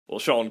Well,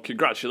 Sean,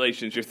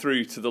 congratulations. You're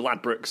through to the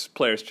Ladbrokes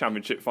Players'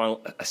 Championship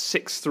final. A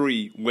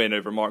 6-3 win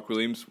over Mark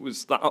Williams.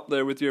 Was that up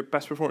there with your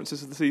best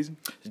performances of the season?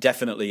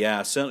 Definitely,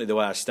 yeah. Certainly the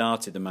way I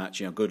started the match,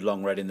 good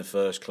long red in the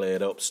first,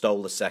 cleared up,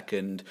 stole the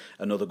second,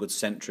 another good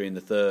century in the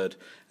third.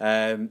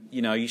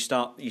 You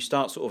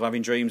start sort of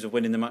having dreams of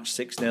winning the match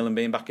 6-0 and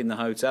being back in the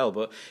hotel,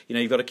 but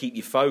you've got to keep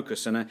your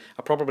focus, and I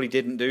probably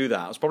didn't do that.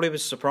 I was probably a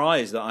bit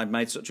surprised that I'd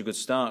made such a good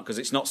start, because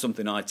it's not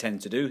something I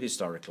tend to do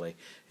historically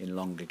in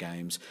longer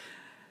games.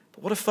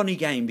 But what a funny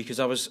game,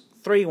 because I was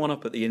 3-1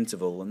 up at the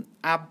interval and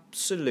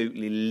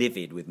absolutely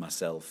livid with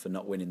myself for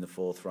not winning the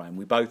fourth frame.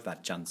 We both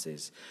had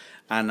chances,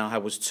 and I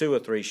was 2 or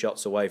 3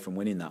 shots away from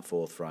winning that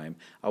fourth frame.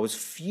 I was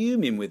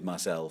fuming with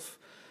myself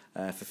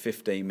for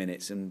 15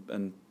 minutes,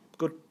 and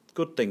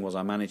good thing was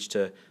I managed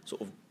to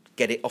sort of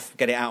get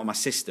it out of my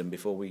system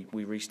before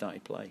we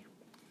restarted play.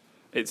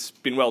 It's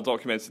been well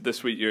documented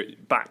this week, your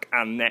back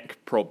and neck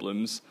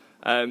problems,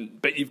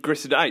 but you've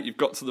gritted it out. You've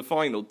got to the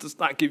final. Does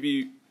that give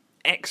you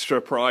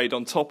extra pride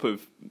on top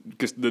of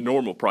the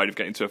normal pride of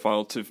getting to a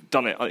final to have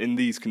done it in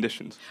these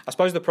conditions? I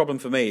suppose the problem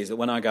for me is that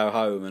when I go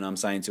home and I'm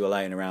saying to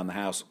Elaine around the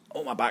house,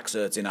 "Oh, my back's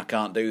hurting, I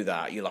can't do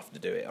that, you'll have to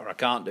do it," or "I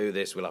can't do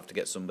this, we'll have to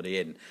get somebody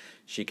in,"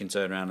 she can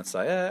turn around and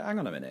say, "Hang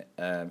on a minute,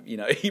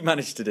 he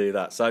managed to do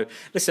that." So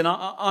listen,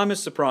 I'm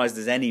as surprised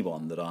as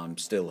anyone that I'm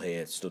still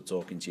here, stood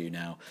talking to you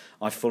now.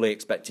 I fully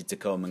expected to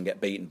come and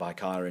get beaten by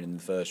Kyron in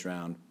the first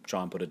round,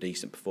 try and put a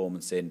decent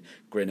performance in,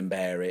 grin and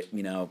bear it,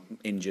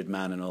 injured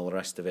man and all the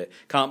rest of it.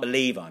 Can't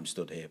believe I'm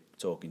stood here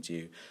talking to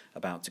you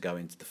about to go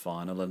into the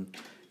final, and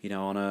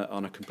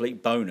on a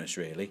complete bonus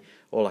really.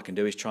 All I can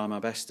do is try my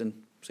best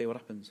and see what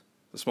happens.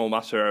 The small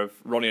matter of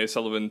Ronnie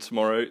O'Sullivan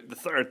tomorrow, the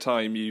third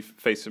time you've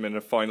faced him in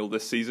a final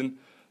this season.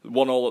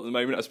 1-1 at the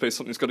moment, I suppose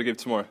something's got to give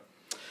tomorrow.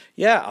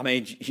 Yeah, I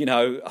mean,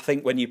 I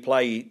think when you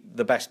play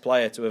the best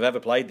player to have ever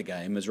played the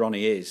game, as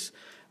Ronnie is,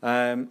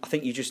 I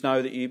think you just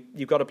know that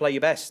you've got to play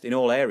your best in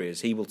all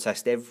areas. He will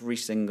test every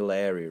single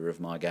area of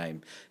my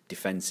game: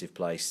 defensive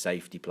play,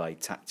 safety play,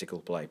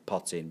 tactical play,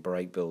 potting,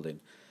 break building.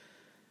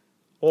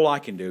 All I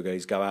can do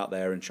is go out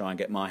there and try and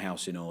get my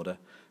house in order,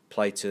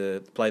 play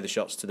the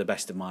shots to the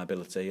best of my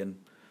ability, and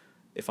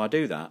if I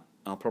do that,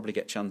 I'll probably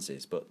get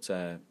chances, but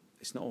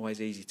it's not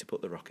always easy to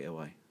put the rocket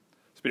away.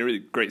 It's been a really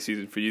great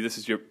season for you. This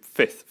is your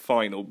 5th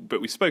final,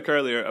 but we spoke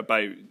earlier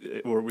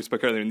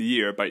in the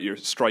year about your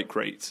strike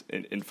rate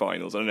in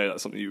finals. I know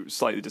that's something you were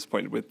slightly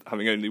disappointed with,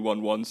 having only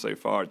won one so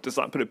far. Does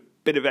that put a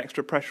bit of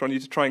extra pressure on you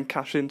to try and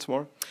cash in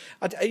tomorrow?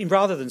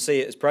 Rather than see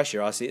it as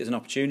pressure, I see it as an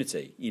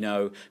opportunity.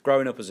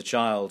 Growing up as a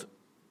child,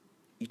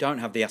 you don't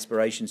have the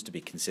aspirations to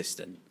be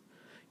consistent.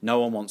 No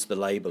one wants the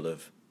label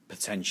of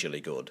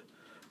potentially good.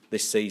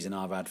 This season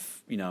I've had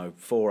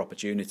 4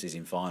 opportunities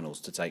in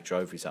finals to take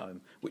trophies home,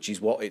 which is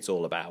what it's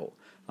all about,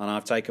 and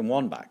I've taken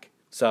 1 back.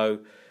 So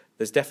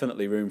there's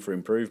definitely room for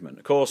improvement.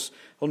 Of course,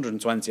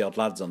 120 odd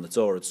lads on the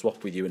tour would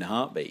swap with you in a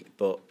heartbeat,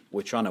 but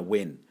we're trying to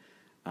win,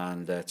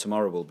 and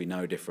tomorrow will be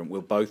no different.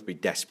 We'll both be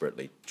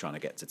desperately trying to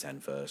get to 10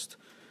 first,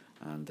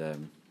 and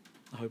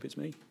I hope it's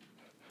me.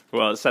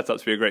 Well, it's set up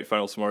to be a great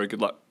final tomorrow.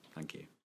 Good luck.